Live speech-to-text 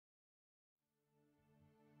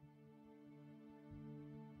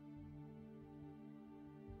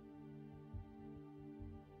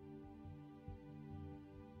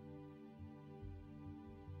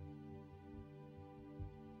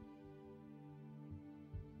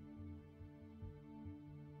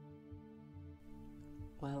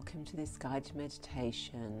Welcome to this guided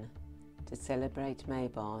meditation to celebrate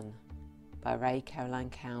Mabon by Ray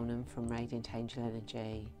Caroline Cownan from Radiant Angel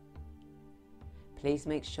Energy. Please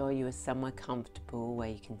make sure you are somewhere comfortable where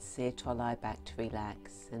you can sit or lie back to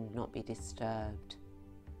relax and not be disturbed.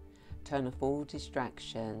 Turn off all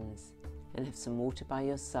distractions and have some water by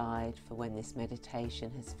your side for when this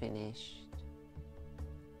meditation has finished.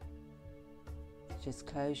 Just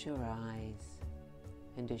close your eyes.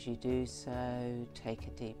 And as you do so, take a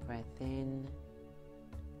deep breath in,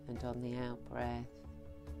 and on the out breath,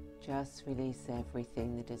 just release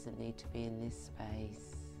everything that doesn't need to be in this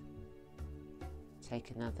space.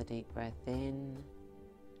 Take another deep breath in,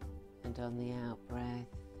 and on the out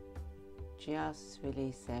breath, just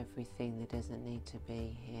release everything that doesn't need to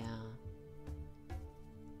be here.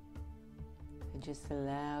 And just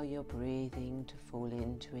allow your breathing to fall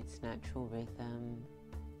into its natural rhythm.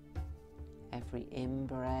 Every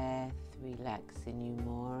in-breath relaxing you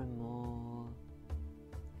more and more,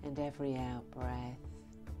 and every out-breath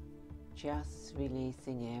just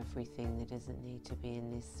releasing everything that doesn't need to be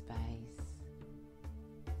in this space.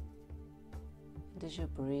 And as your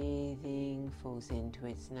breathing falls into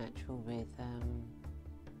its natural rhythm,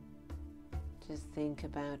 just think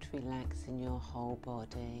about relaxing your whole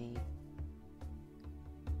body.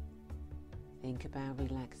 Think about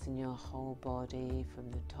relaxing your whole body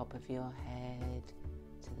from the top of your head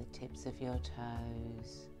to the tips of your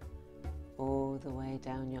toes, all the way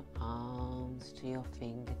down your arms to your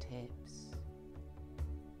fingertips.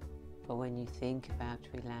 For when you think about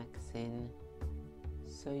relaxing,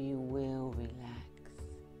 so you will relax.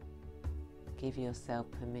 Give yourself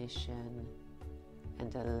permission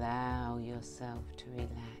and allow yourself to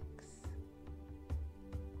relax.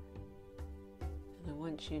 I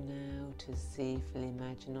want you now to see, feel,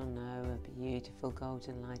 imagine or know a beautiful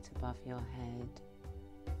golden light above your head.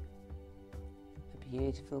 A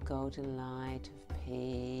beautiful golden light of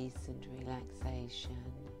peace and relaxation.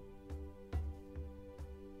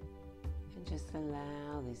 And just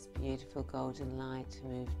allow this beautiful golden light to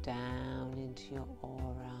move down into your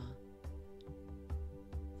aura,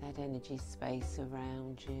 that energy space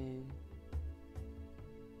around you.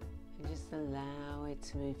 And just allow it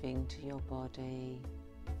to move into your body,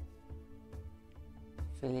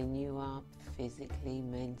 filling you up physically,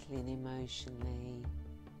 mentally and emotionally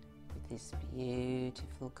with this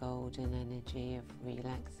beautiful golden energy of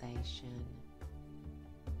relaxation.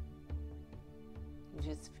 And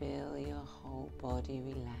just feel your whole body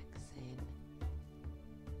relaxing.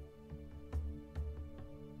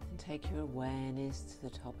 And take your awareness to the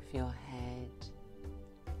top of your head.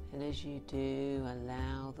 And as you do,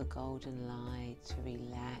 allow the golden light to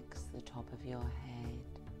relax the top of your head.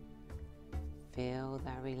 Feel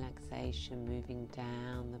that relaxation moving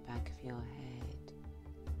down the back of your head,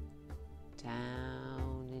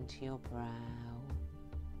 down into your brow,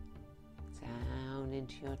 down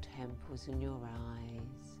into your temples and your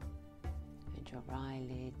eyes, and your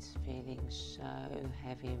eyelids feeling so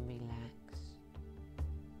heavy and relaxed.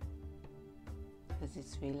 As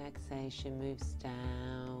this relaxation moves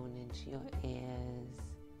down into your ears,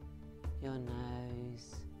 your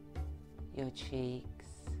nose, your cheeks,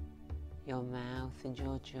 your mouth and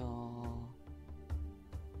your jaw.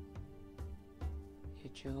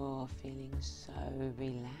 Your jaw feeling so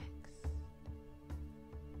relaxed.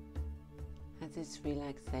 As this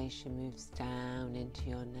relaxation moves down into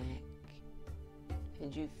your neck,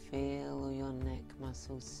 and you feel all your neck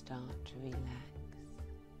muscles start to relax.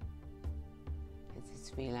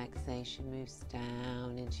 This relaxation moves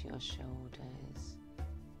down into your shoulders,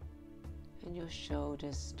 and your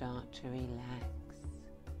shoulders start to relax.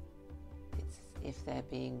 It's as if they're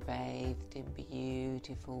being bathed in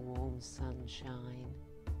beautiful warm sunshine.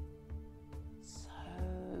 So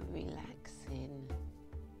relaxing.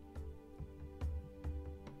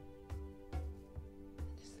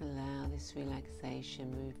 Just allow this relaxation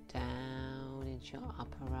move down into your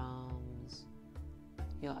upper arms,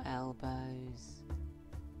 your elbows,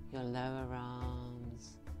 your lower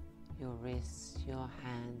arms, your wrists, your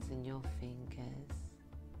hands and your fingers.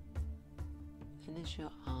 And as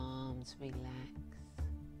your arms relax,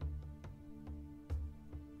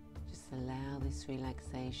 just allow this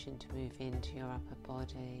relaxation to move into your upper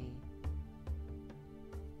body.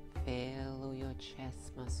 Feel all your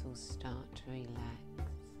chest muscles start to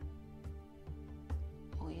relax.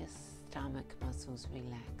 All your stomach muscles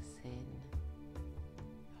relaxing.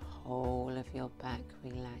 Whole of your back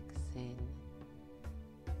relaxing,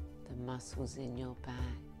 the muscles in your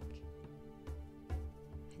back,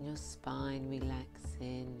 and your spine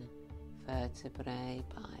relaxing, vertebrae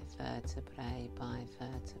by vertebrae by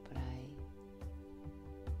vertebrae.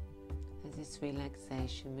 this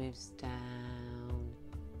relaxation moves down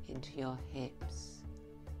into your hips,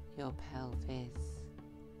 your pelvis,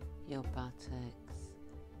 your buttocks,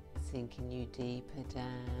 sinking you deeper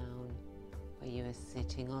down where you are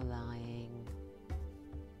sitting or lying.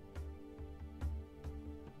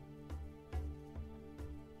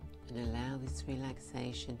 And allow this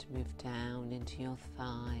relaxation to move down into your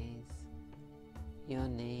thighs, your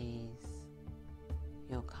knees,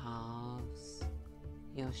 your calves,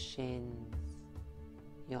 your shins,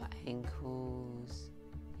 your ankles,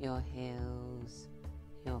 your heels,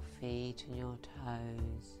 your feet and your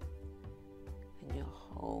toes. And your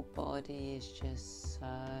whole body is just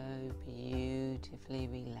so beautifully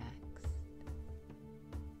relaxed.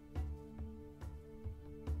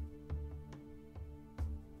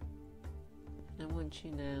 And I want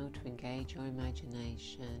you now to engage your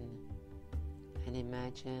imagination and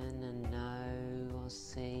imagine and know or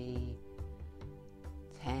see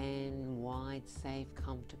 10 wide, safe,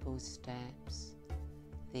 comfortable steps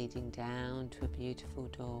leading down to a beautiful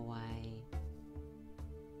doorway.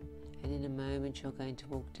 And in a moment you're going to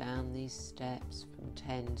walk down these steps from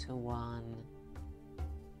 10 to 1.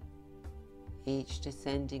 Each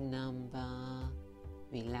descending number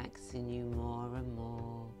relaxing you more and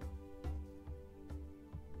more.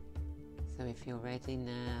 So if you're ready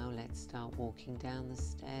now, let's start walking down the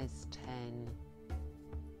stairs. 10,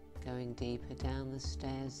 going deeper down the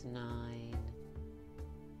stairs. 9,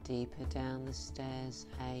 deeper down the stairs.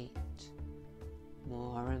 8,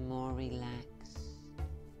 more and more relaxed.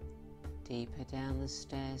 Deeper down the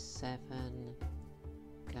stairs. 7,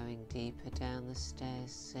 going deeper down the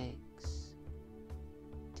stairs. 6,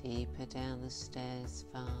 deeper down the stairs.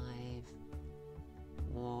 5,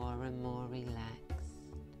 more and more relaxed.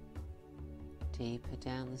 Deeper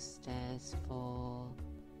down the stairs. 4,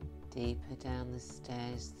 deeper down the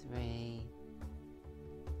stairs. 3,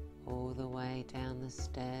 all the way down the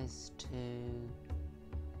stairs. 2,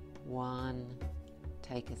 1,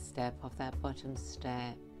 take a step off that bottom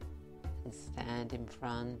step and stand in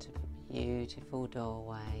front of a beautiful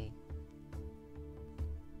doorway.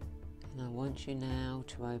 And I want you now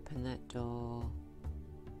to open that door,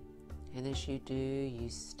 and as you do, you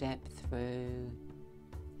step through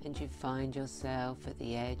and you find yourself at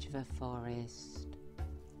the edge of a forest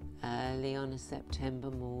early on a September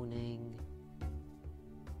morning.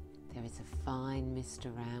 There is a fine mist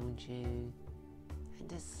around you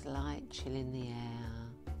and a slight chill in the air.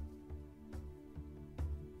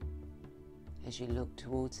 As you look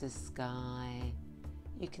towards the sky,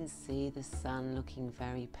 you can see the sun looking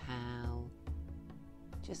very pale,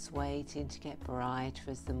 just waiting to get brighter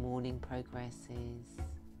as the morning progresses.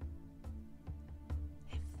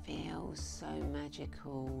 Feels so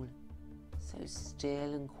magical, so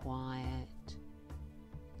still and quiet,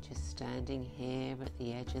 just standing here at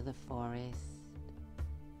the edge of the forest.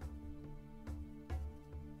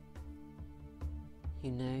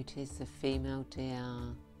 You notice a female deer,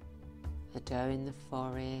 a doe in the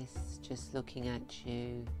forest, just looking at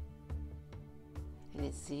you, and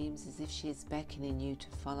it seems as if she is beckoning you to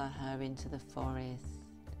follow her into the forest.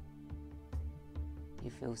 You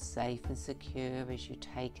feel safe and secure as you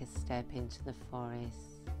take a step into the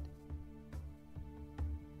forest.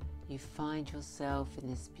 You find yourself in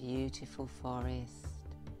this beautiful forest.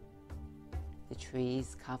 The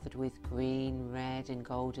trees covered with green, red and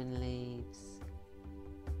golden leaves.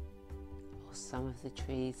 Or some of the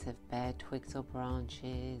trees have bare twigs or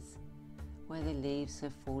branches where the leaves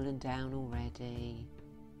have fallen down already.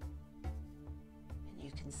 And you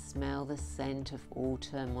can smell the scent of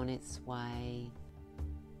autumn on its way.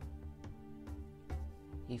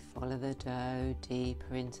 You follow the doe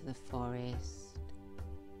deeper into the forest.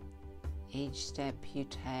 Each step you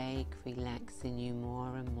take relaxing you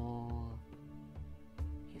more and more.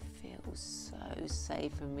 You feel so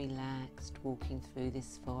safe and relaxed walking through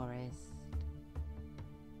this forest.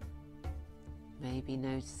 Maybe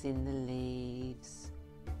noticing the leaves,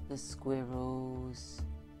 the squirrels,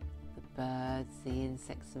 the birds, the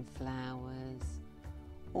insects and flowers,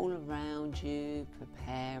 all around you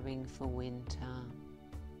preparing for winter.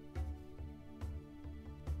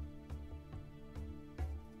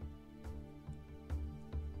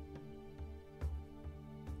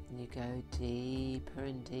 You go deeper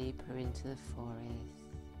and deeper into the forest,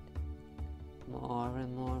 more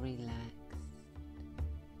and more relaxed.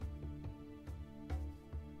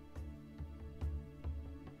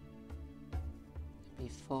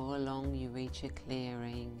 Before long you reach a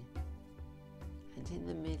clearing, and in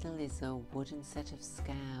the middle is a wooden set of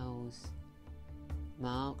scales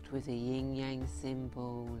marked with a yin-yang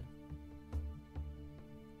symbol.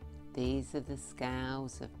 These are the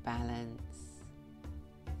scales of balance,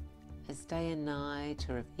 as day and night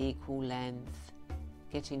are of equal length,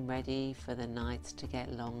 getting ready for the nights to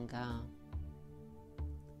get longer.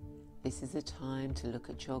 This is a time to look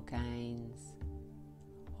at your gains,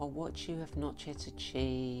 or what you have not yet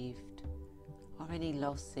achieved, or any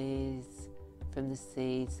losses from the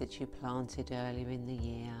seeds that you planted earlier in the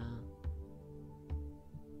year.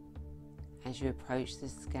 As you approach the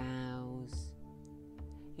scales,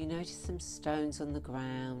 you notice some stones on the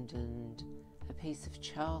ground and a piece of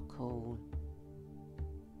charcoal.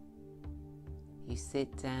 You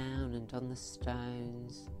sit down, and on the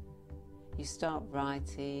stones you start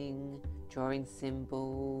writing, drawing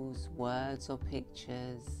symbols, words or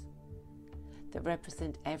pictures that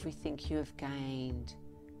represent everything you have gained,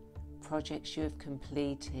 projects you have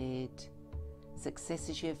completed,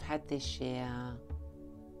 successes you have had this year.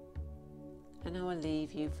 And I will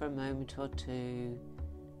leave you for a moment or two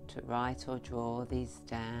to write or draw these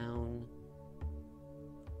down.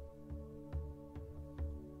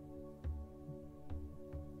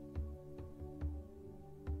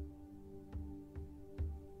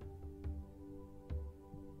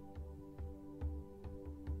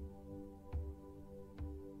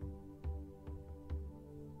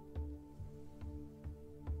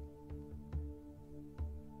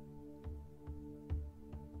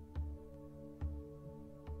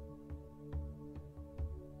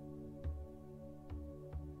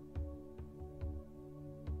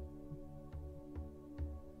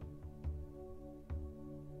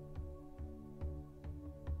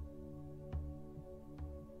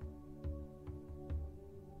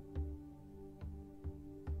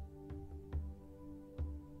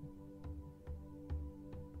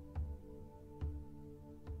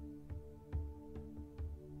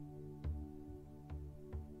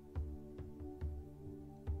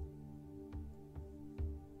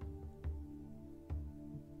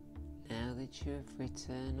 Now that you have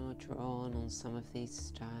written or drawn on some of these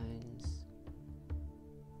stones,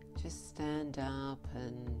 just stand up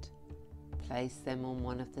and place them on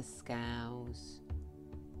one of the scales.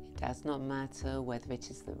 It does not matter whether it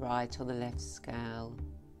is the right or the left scale,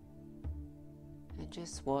 and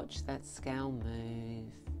just watch that scale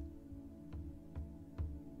move.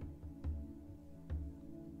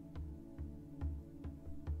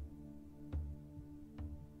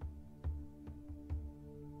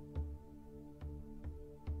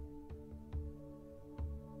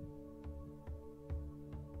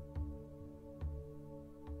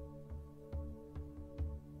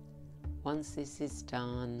 Once this is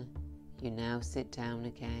done, you now sit down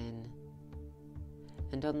again,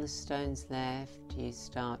 and on the stones left you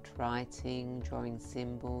start writing, drawing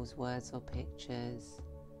symbols, words or pictures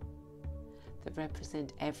that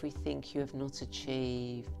represent everything you have not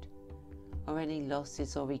achieved, or any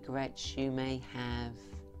losses or regrets you may have.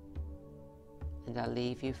 And I'll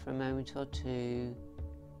leave you for a moment or two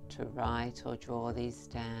to write or draw these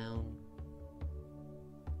down.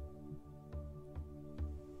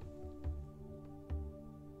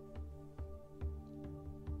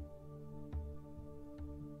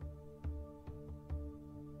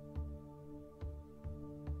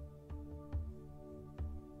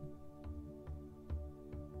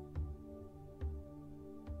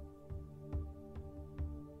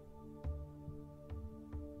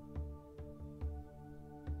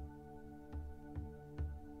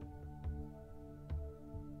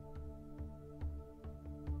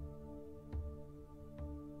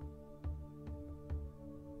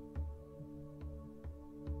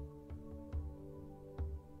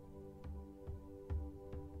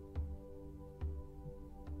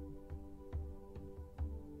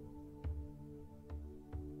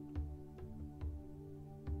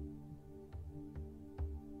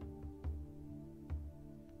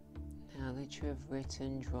 Now that you have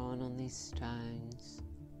written, drawn on these stones,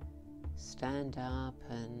 stand up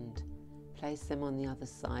and place them on the other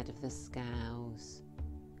side of the scales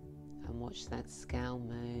and watch that scale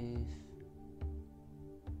move.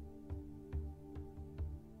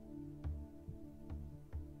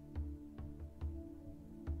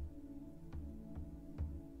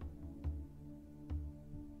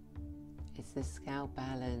 Is the scale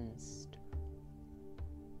balanced?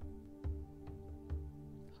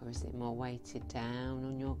 Or is it more weighted down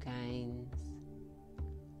on your gains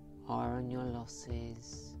or on your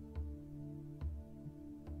losses?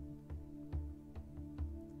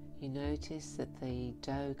 You notice that the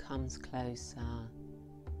doe comes closer,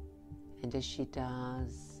 and as she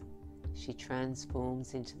does, she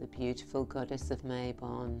transforms into the beautiful goddess of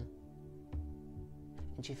Mabon,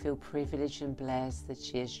 and you feel privileged and blessed that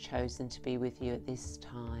she has chosen to be with you at this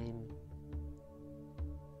time.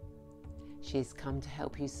 She has come to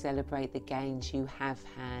help you celebrate the gains you have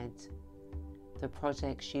had, the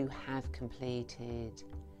projects you have completed,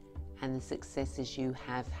 and the successes you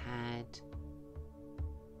have had.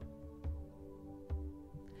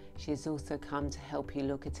 She has also come to help you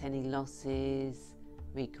look at any losses,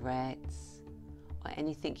 regrets, or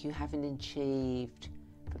anything you haven't achieved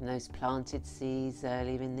from those planted seeds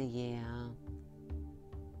earlier in the year.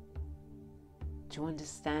 To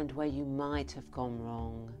understand where you might have gone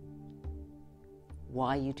wrong,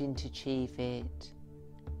 why you didn't achieve it,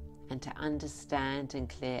 and to understand and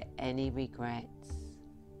clear any regrets.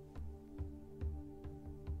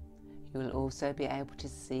 You will also be able to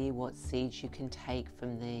see what seeds you can take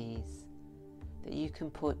from these, that you can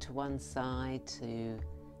put to one side to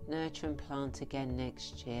nurture and plant again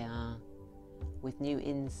next year with new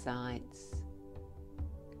insights,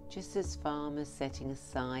 just as farmers setting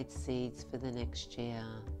aside seeds for the next year.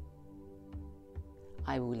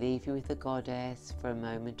 I will leave you with the Goddess for a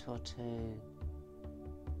moment or two.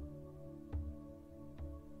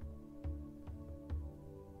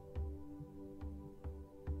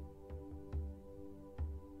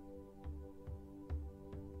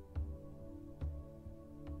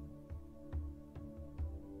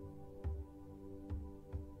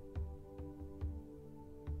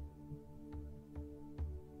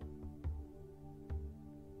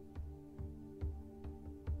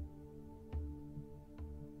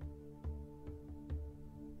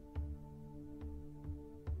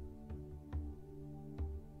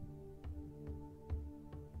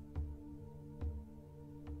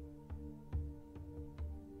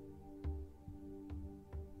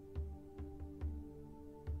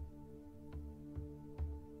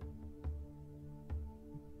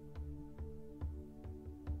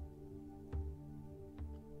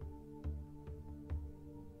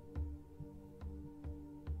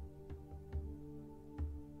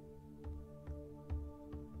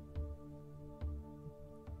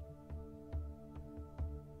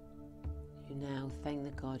 You now thank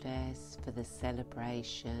the Goddess for the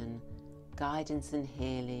celebration, guidance and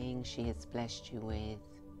healing she has blessed you with.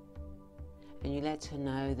 And you let her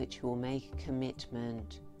know that you will make a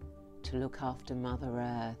commitment to look after Mother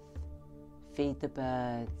Earth, feed the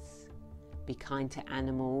birds, be kind to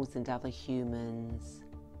animals and other humans,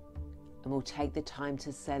 and will take the time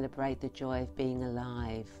to celebrate the joy of being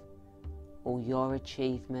alive, all your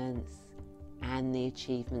achievements and the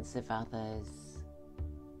achievements of others.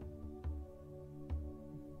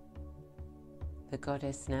 The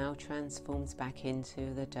Goddess now transforms back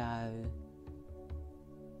into the doe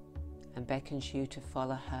and beckons you to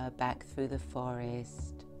follow her back through the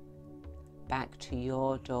forest, back to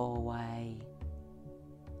your doorway.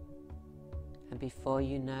 And before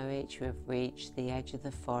you know it, you have reached the edge of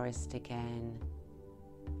the forest again.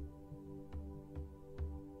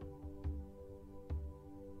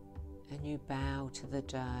 And you bow to the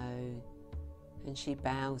doe, and she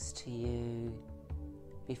bows to you,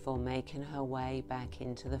 before making her way back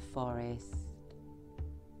into the forest.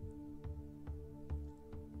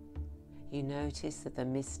 You notice that the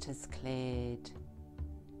mist has cleared,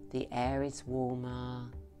 the air is warmer,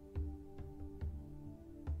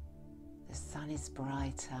 the sun is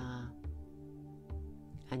brighter,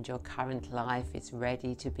 and your current life is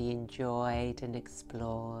ready to be enjoyed and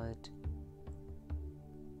explored.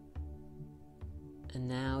 And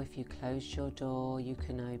now, if you close your door, you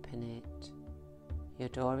can open it. Your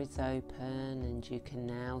door is open and you can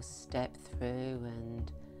now step through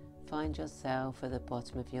and find yourself at the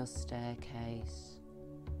bottom of your staircase.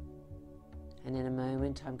 And in a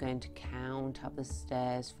moment I'm going to count up the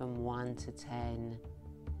stairs from 1 to 10,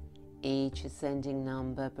 each ascending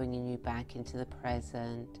number bringing you back into the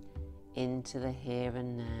present, into the here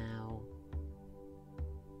and now,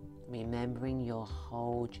 remembering your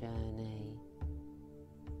whole journey.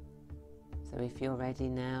 So if you're ready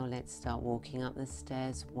now, let's start walking up the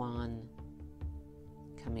stairs. 1,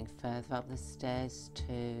 coming further up the stairs.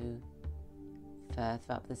 2, further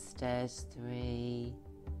up the stairs. 3,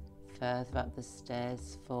 further up the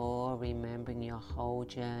stairs. 4, remembering your whole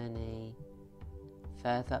journey.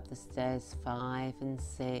 Further up the stairs. 5 and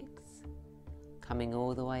 6, coming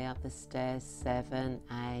all the way up the stairs. 7,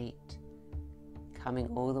 8, coming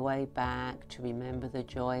all the way back to remember the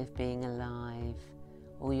joy of being alive,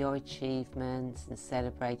 all your achievements and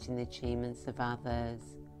celebrating the achievements of others.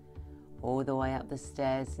 All the way up the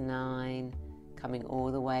stairs. 9, coming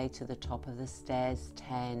all the way to the top of the stairs.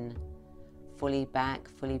 10, fully back,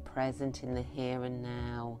 fully present in the here and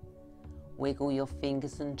now. Wiggle your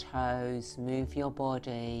fingers and toes, move your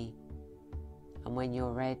body, and when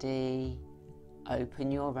you're ready,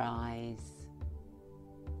 open your eyes.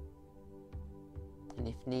 And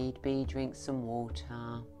if need be, drink some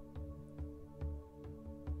water.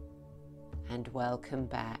 And welcome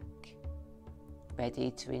back,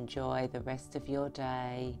 ready to enjoy the rest of your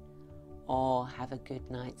day or have a good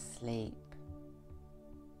night's sleep.